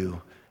honest with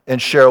you and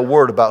share a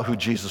word about who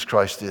Jesus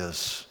Christ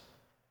is.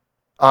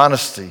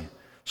 Honesty,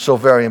 so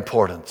very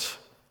important.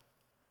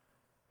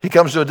 He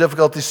comes to a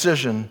difficult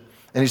decision,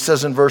 and he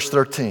says in verse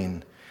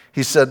 13,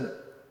 he said,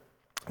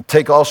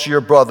 take also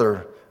your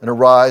brother and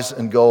arise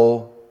and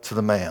go to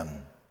the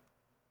man.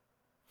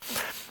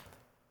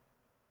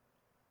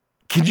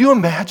 Can you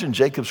imagine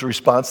Jacob's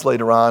response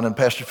later on, and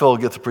Pastor Phil will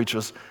get to preach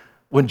this,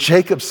 when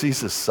Jacob sees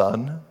his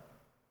son?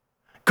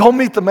 Go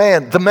meet the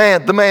man.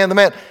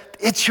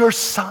 It's your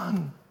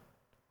son.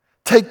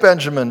 Take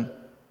Benjamin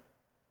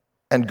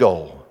and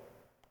go.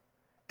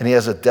 And he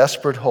has a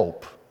desperate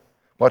hope.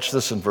 Watch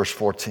this in verse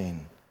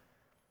 14.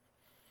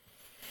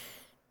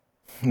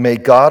 May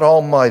God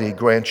Almighty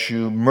grant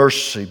you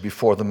mercy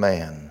before the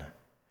man,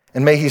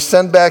 and may he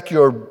send back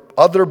your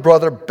other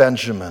brother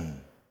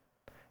Benjamin.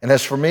 And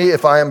as for me,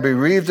 if I am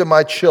bereaved of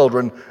my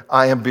children,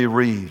 I am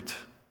bereaved.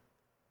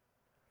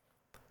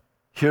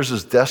 here's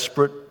his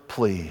desperate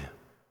plea.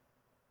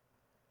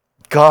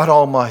 God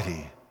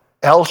Almighty,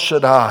 El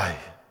Shaddai,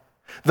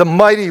 the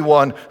mighty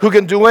one who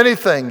can do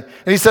anything.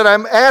 And he said,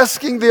 I'm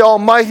asking the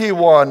Almighty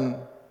One,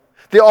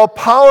 the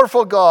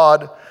all-powerful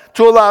God,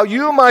 to allow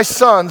you, my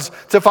sons,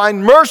 to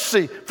find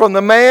mercy from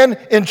the man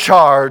in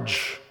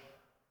charge.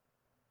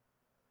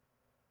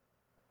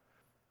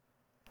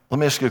 Let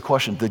me ask you a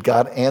question. Did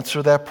God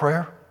answer that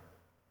prayer?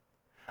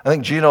 I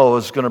think Gino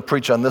is going to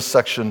preach on this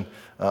section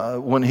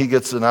when he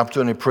gets an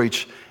opportunity to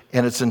preach,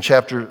 and it's in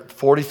chapter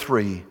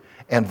 43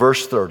 and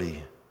verse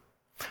 30.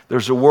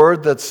 There's a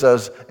word that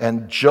says,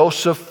 and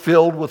Joseph,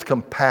 filled with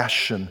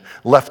compassion,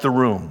 left the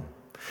room.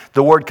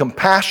 The word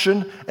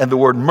compassion and the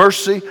word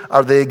mercy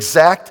are the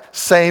exact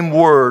same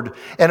word.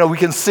 And we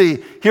can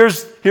see,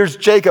 here's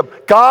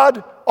Jacob.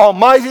 God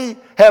Almighty,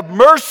 have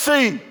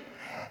mercy.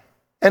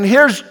 And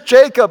here's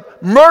Jacob,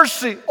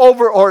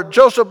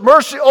 Joseph,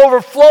 mercy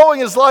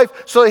overflowing his life,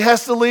 so he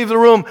has to leave the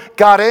room.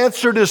 God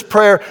answered his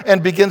prayer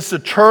and begins to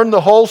turn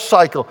the whole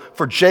cycle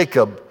for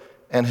Jacob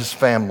and his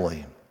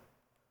family.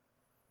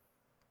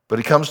 But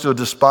he comes to a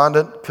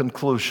despondent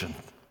conclusion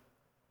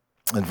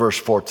in verse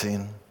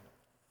 14.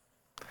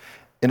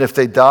 And if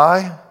they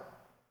die,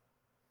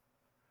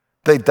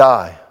 they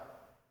die.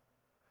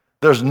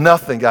 There's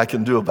nothing I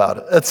can do about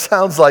it. It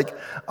sounds like,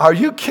 are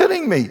you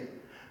kidding me?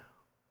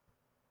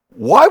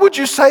 Why would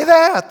you say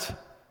that?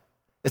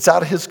 It's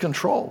out of his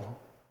control.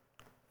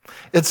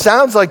 It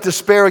sounds like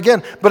despair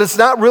again, but it's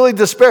not really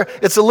despair.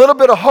 It's a little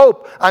bit of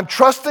hope. I'm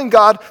trusting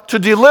God to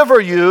deliver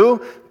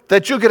you,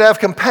 that you could have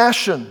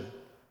compassion.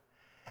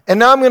 And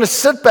now I'm going to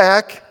sit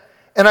back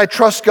and I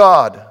trust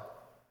God.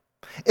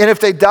 And if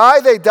they die,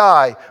 they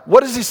die.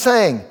 What is he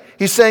saying?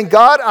 He's saying,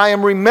 God, I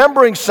am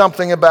remembering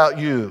something about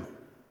you.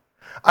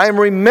 I am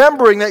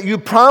remembering that you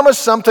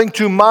promised something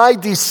to my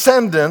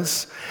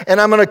descendants,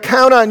 and I'm going to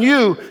count on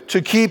you to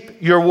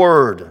keep your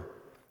word.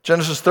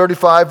 Genesis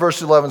 35,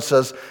 verse 11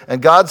 says, and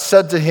God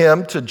said to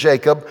him, to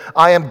Jacob,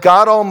 I am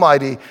God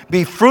Almighty,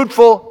 be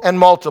fruitful and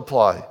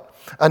multiply.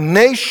 A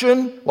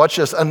nation, watch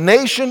this, a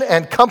nation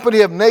and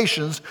company of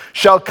nations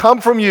shall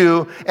come from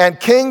you, and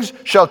kings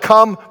shall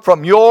come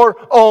from your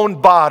own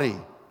body.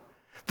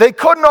 They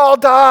couldn't all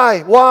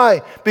die.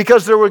 Why?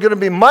 Because there were going to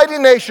be mighty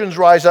nations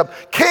rise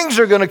up. Kings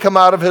are going to come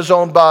out of his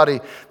own body.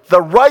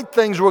 The right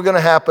things were going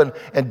to happen.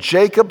 And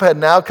Jacob had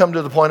now come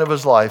to the point of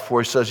his life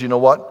where he says, you know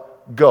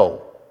what?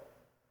 Go.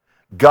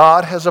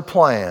 God has a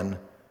plan,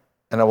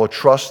 and I will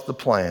trust the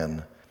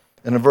plan.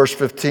 And in verse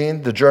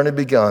 15, the journey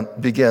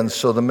begins.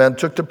 So the men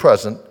took the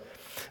present.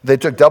 They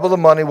took double the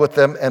money with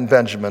them and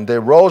Benjamin. They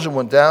rose and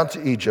went down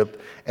to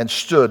Egypt and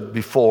stood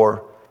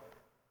before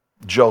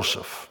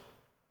Joseph.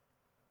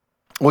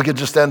 We could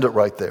just end it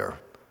right there.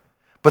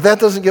 But that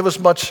doesn't give us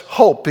much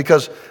hope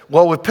because,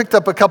 well, we picked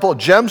up a couple of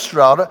gems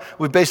throughout it.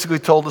 We basically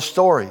told the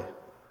story.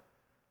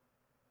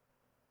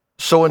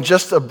 So in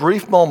just a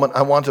brief moment,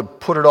 I want to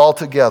put it all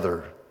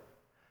together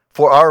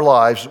for our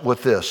lives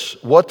with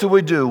this. What do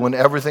we do when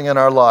everything in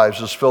our lives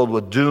is filled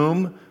with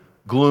doom,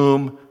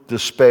 gloom,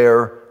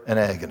 despair, and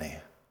agony?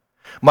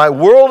 My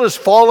world is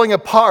falling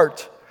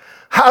apart.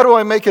 How do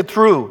I make it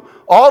through?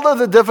 All of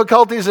the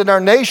difficulties in our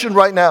nation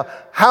right now,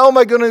 how am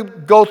I going to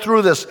go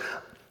through this?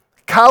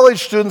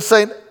 College students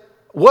saying,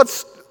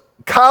 what's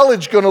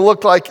college going to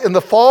look like in the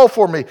fall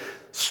for me?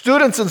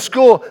 Students in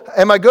school,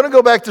 am I going to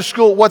go back to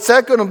school? What's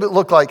that going to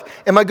look like?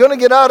 Am I going to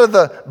get out of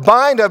the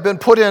bind I've been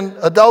put in?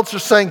 Adults are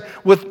saying,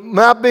 with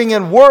not being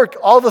in work,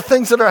 all the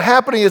things that are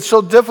happening, it's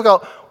so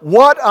difficult.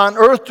 What on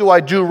earth do I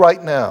do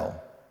right now?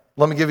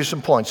 Let me give you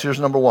some points. Here's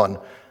number one.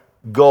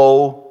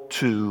 Go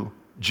to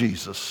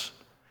Jesus.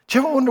 Do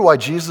you ever wonder why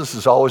Jesus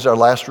is always our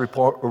last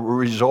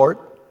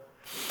resort?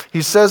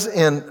 He says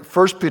in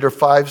 1 Peter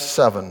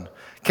 5:7,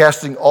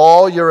 casting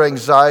all your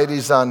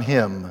anxieties on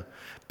him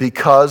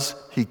because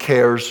he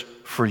cares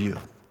for you.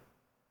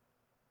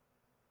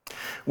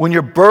 When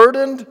you're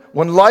burdened,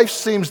 when life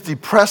seems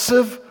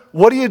depressive,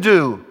 what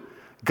do?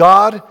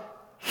 God,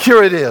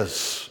 here it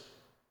is.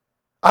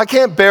 I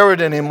can't bear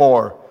it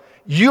anymore.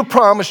 You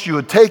promised you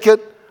would take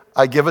it.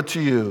 I give it to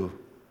you.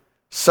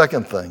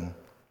 Second thing,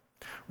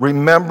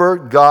 remember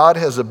God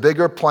has a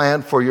bigger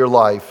plan for your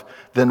life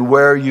than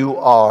where you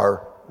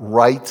are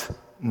right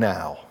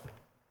now.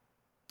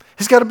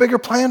 He's got a bigger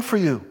plan for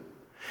you.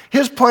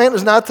 His plan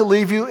is not to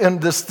leave you in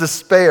this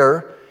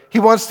despair. He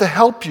wants to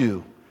help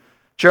you.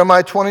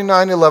 Jeremiah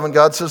 29:11,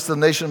 God says to the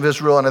nation of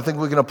Israel, and I think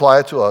we can apply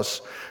it to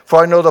us,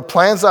 for I know the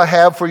plans I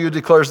have for you,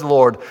 declares the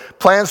Lord,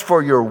 plans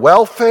for your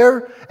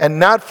welfare and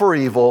not for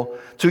evil,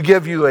 to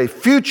give you a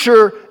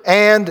future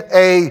and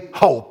a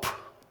hope.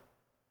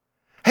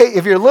 Hey,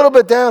 if you're a little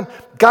bit down,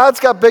 God's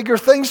got bigger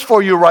things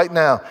for you right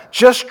now.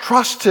 Just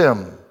trust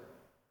him.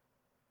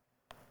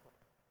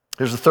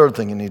 Here's the third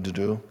thing you need to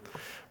do.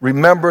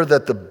 Remember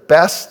that the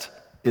best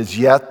is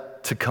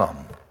yet to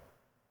come.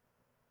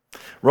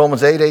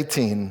 Romans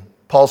 8:18,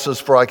 Paul says,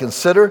 for I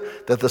consider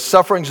that the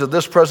sufferings of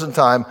this present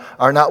time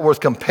are not worth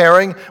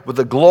comparing with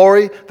the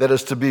glory that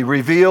is to be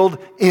revealed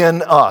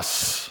in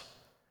us.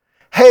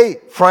 Hey,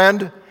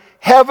 friend,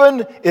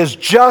 heaven is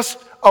just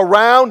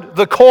around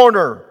the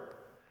corner.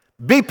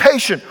 Be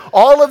patient.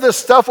 All of this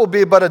stuff will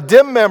be but a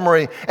dim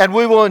memory, and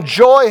we will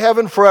enjoy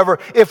heaven forever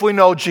if we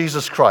know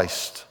Jesus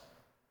Christ.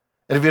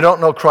 And if you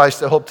don't know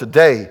Christ, I hope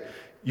today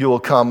you will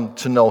come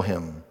to know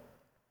him.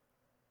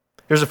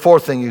 Here's a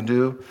fourth thing you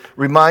do.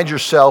 Remind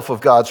yourself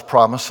of God's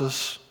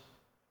promises.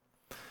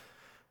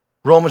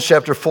 Romans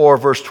chapter 4,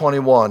 verse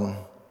 21.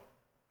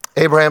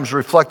 Abraham's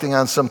reflecting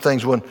on some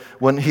things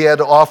when he had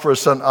to offer his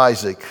son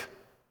Isaac.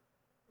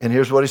 And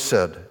here's what he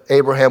said.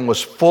 Abraham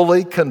was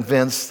fully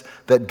convinced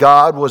that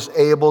God was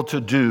able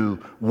to do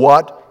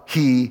what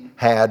he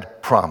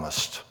had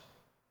promised.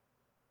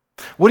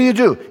 What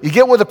do? You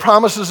get with the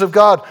promises of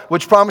God,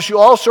 which promise you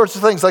all sorts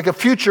of things, like a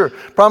future,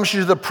 promise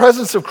you the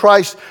presence of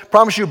Christ,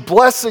 promise you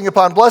blessing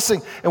upon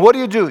blessing. And what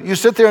do? You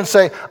sit there and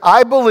say,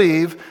 I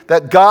believe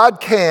that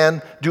God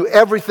can do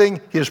everything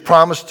he has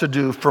promised to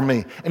do for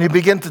me. And you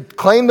begin to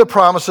claim the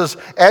promises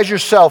as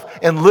yourself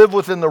and live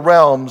within the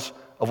realms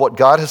of what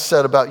God has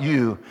said about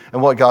you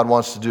and what God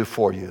wants to do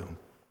for you.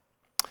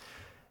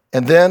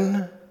 And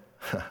then,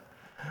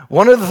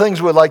 one of the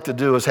things we like to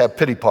do is have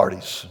pity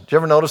parties. Did you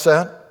ever notice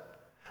that?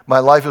 My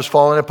life is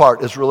falling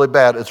apart. It's really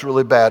bad. It's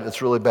really bad.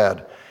 It's really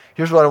bad.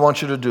 Here's what I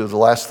want you to do, the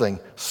last thing.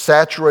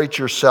 Saturate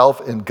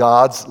yourself in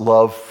God's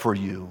love for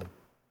you.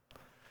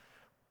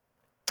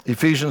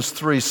 Ephesians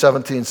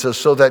 3:17 says,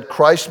 so that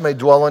Christ may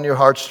dwell in your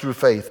hearts through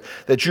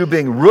faith, that you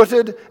being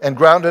rooted and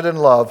grounded in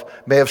love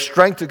may have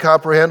strength to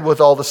comprehend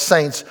with all the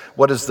saints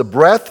what is the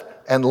breadth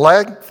and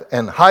length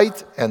and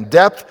height and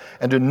depth,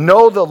 and to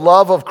know the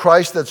love of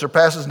Christ that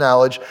surpasses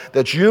knowledge,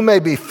 that you may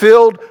be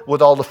filled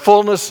with all the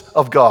fullness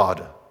of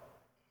God.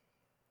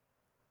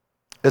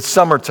 It's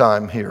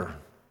summertime here.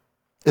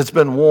 It's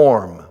been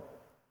warm.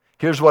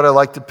 Here's what I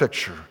like to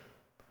picture.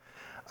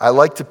 I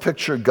like to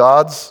picture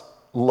God's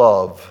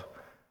love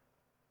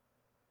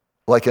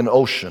like an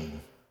ocean.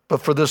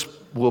 But for this,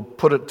 we'll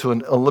put it to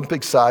an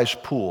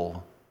Olympic-sized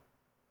pool.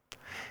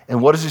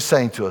 And what is he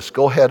saying to us?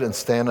 Go ahead and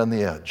stand on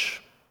the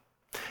edge.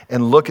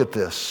 And look at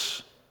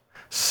this.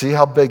 See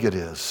how big it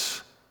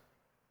is.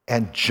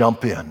 And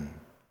jump in.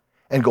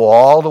 And go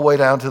all the way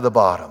down to the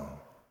bottom.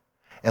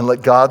 And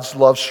let God's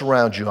love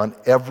surround you on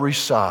every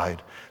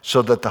side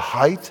so that the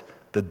height,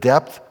 the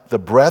depth, the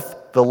breadth,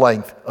 the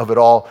length of it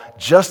all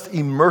just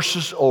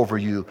immerses over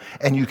you,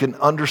 and you can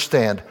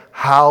understand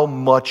how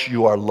much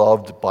you are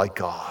loved by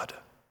God.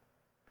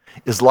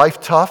 Is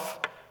life tough?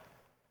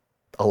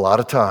 A lot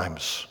of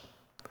times.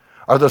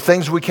 Are there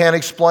things we can't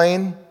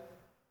explain?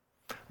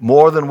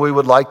 More than we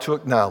would like to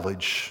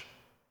acknowledge.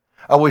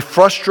 Are we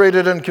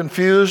frustrated and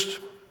confused?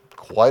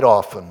 Quite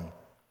often.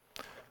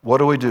 What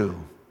do?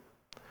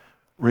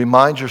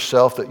 Remind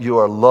yourself that you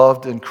are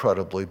loved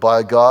incredibly by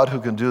a God who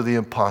can do the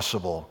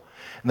impossible,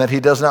 and that he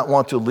does not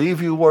want to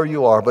leave you where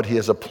you are, but he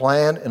has a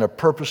plan and a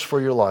purpose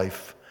for your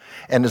life.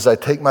 And as I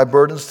take my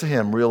burdens to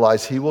him,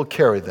 realize he will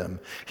carry them.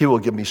 He will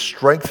give me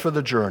strength for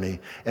the journey,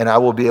 and I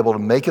will be able to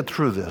make it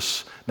through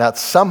this, not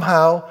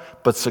somehow,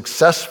 but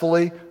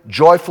successfully,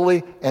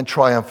 joyfully, and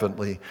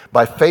triumphantly.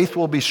 My faith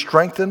will be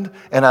strengthened,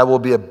 and I will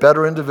be a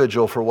better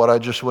individual for what I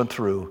just went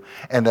through.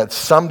 And that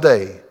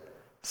someday,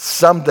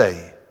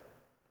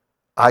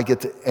 I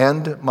get to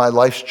end my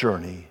life's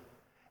journey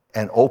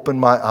and open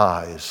my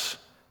eyes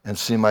and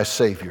see my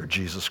Savior,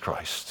 Jesus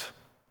Christ.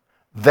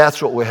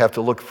 That's what we have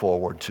to look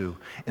forward to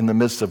in the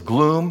midst of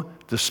gloom,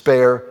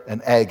 despair,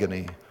 and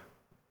agony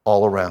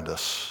all around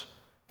us.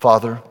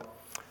 Father,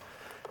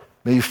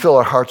 may you fill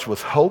our hearts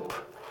with hope,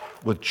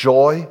 with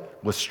joy,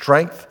 with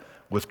strength,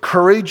 with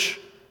courage.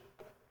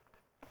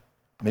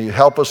 May you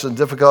help us in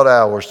difficult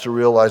hours to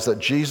realize that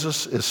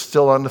Jesus is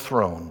still on the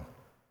throne.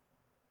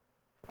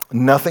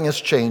 Nothing has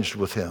changed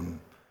with him.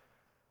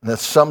 And that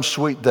some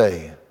sweet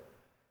day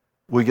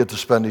we get to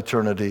spend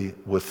eternity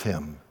with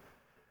him.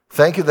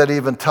 Thank you that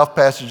even tough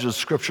passages of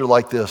Scripture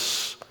like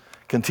this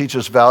can teach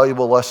us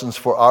valuable lessons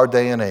for our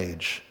day and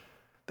age,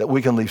 that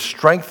we can leave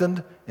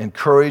strengthened,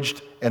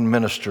 encouraged, and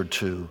ministered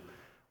to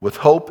with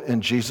hope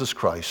in Jesus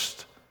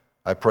Christ.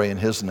 I pray in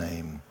his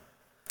name.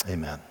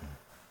 Amen.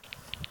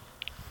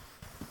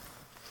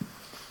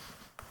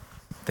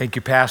 Thank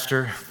you,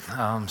 Pastor.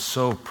 I'm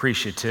so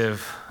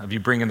appreciative of you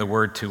bringing the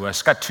word to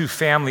us. Got two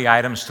family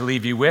items to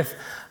leave you with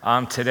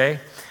today.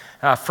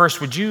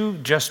 First, would you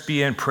just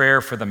be in prayer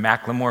for the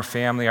McLemore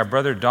family? Our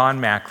brother Don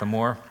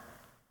McLemore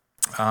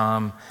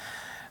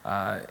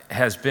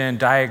has been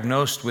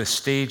diagnosed with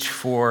stage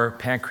 4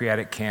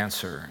 pancreatic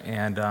cancer,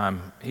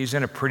 and he's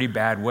in a pretty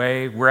bad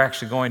way. We're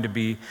actually going to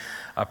be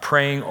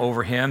praying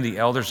over him. The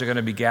elders are going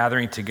to be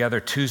gathering together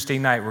Tuesday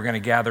night. We're going to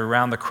gather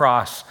around the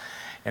cross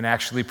and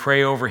actually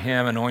pray over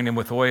him, anoint him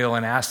with oil,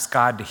 and ask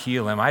God to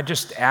heal him. I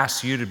just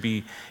ask you to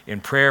be in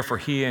prayer for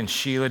he and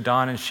Sheila,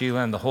 Don and Sheila,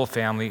 and the whole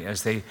family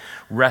as they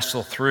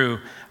wrestle through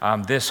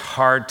this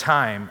hard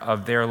time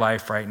of their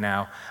life right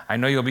now. I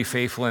know you'll be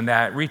faithful in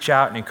that. Reach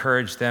out and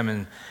encourage them,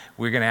 and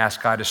we're going to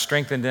ask God to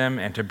strengthen them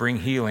and to bring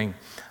healing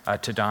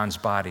to Don's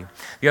body.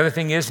 The other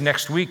thing is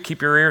next week,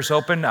 keep your ears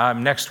open.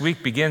 Next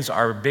week begins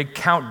our big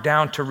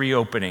countdown to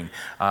reopening.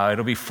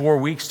 It'll be 4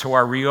 weeks to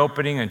our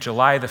reopening on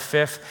July the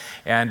 5th.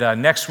 And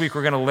next week,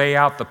 we're going to lay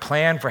out the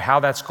plan for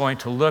how that's going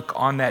to look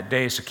on that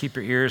day. So keep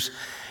your ears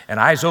and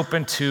eyes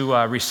open to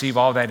receive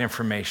all that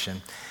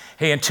information.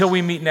 Hey, until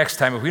we meet next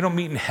time, if we don't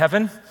meet in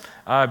heaven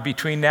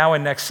between now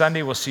and next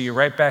Sunday, we'll see you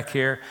right back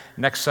here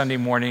next Sunday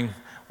morning.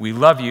 We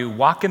love you.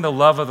 Walk in the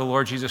love of the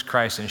Lord Jesus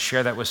Christ and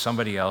share that with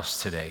somebody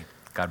else today.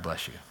 God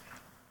bless you.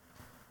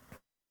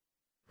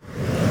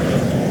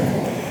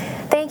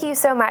 Thank you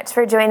so much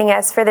for joining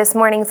us for this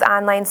morning's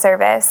online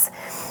service.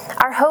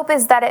 Our hope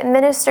is that it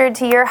ministered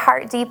to your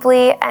heart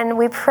deeply, and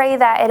we pray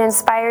that it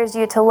inspires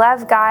you to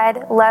love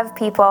God, love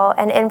people,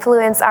 and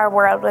influence our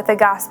world with the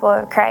gospel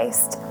of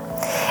Christ.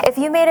 If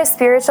you made a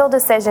spiritual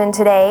decision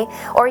today,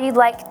 or you'd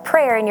like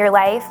prayer in your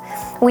life,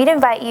 we'd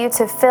invite you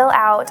to fill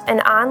out an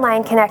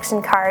online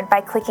connection card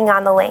by clicking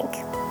on the link.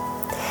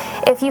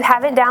 If you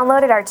haven't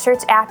downloaded our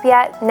church app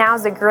yet,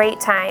 now's a great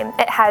time.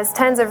 It has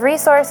tons of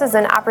resources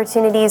and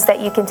opportunities that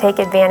you can take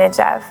advantage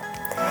of.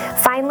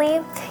 Finally,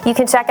 you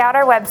can check out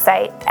our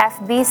website,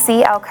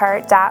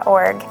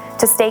 fbcelkhart.org,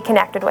 to stay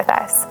connected with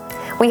us.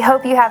 We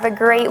hope you have a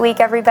great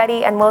week,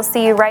 everybody, and we'll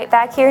see you right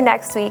back here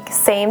next week,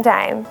 same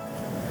time.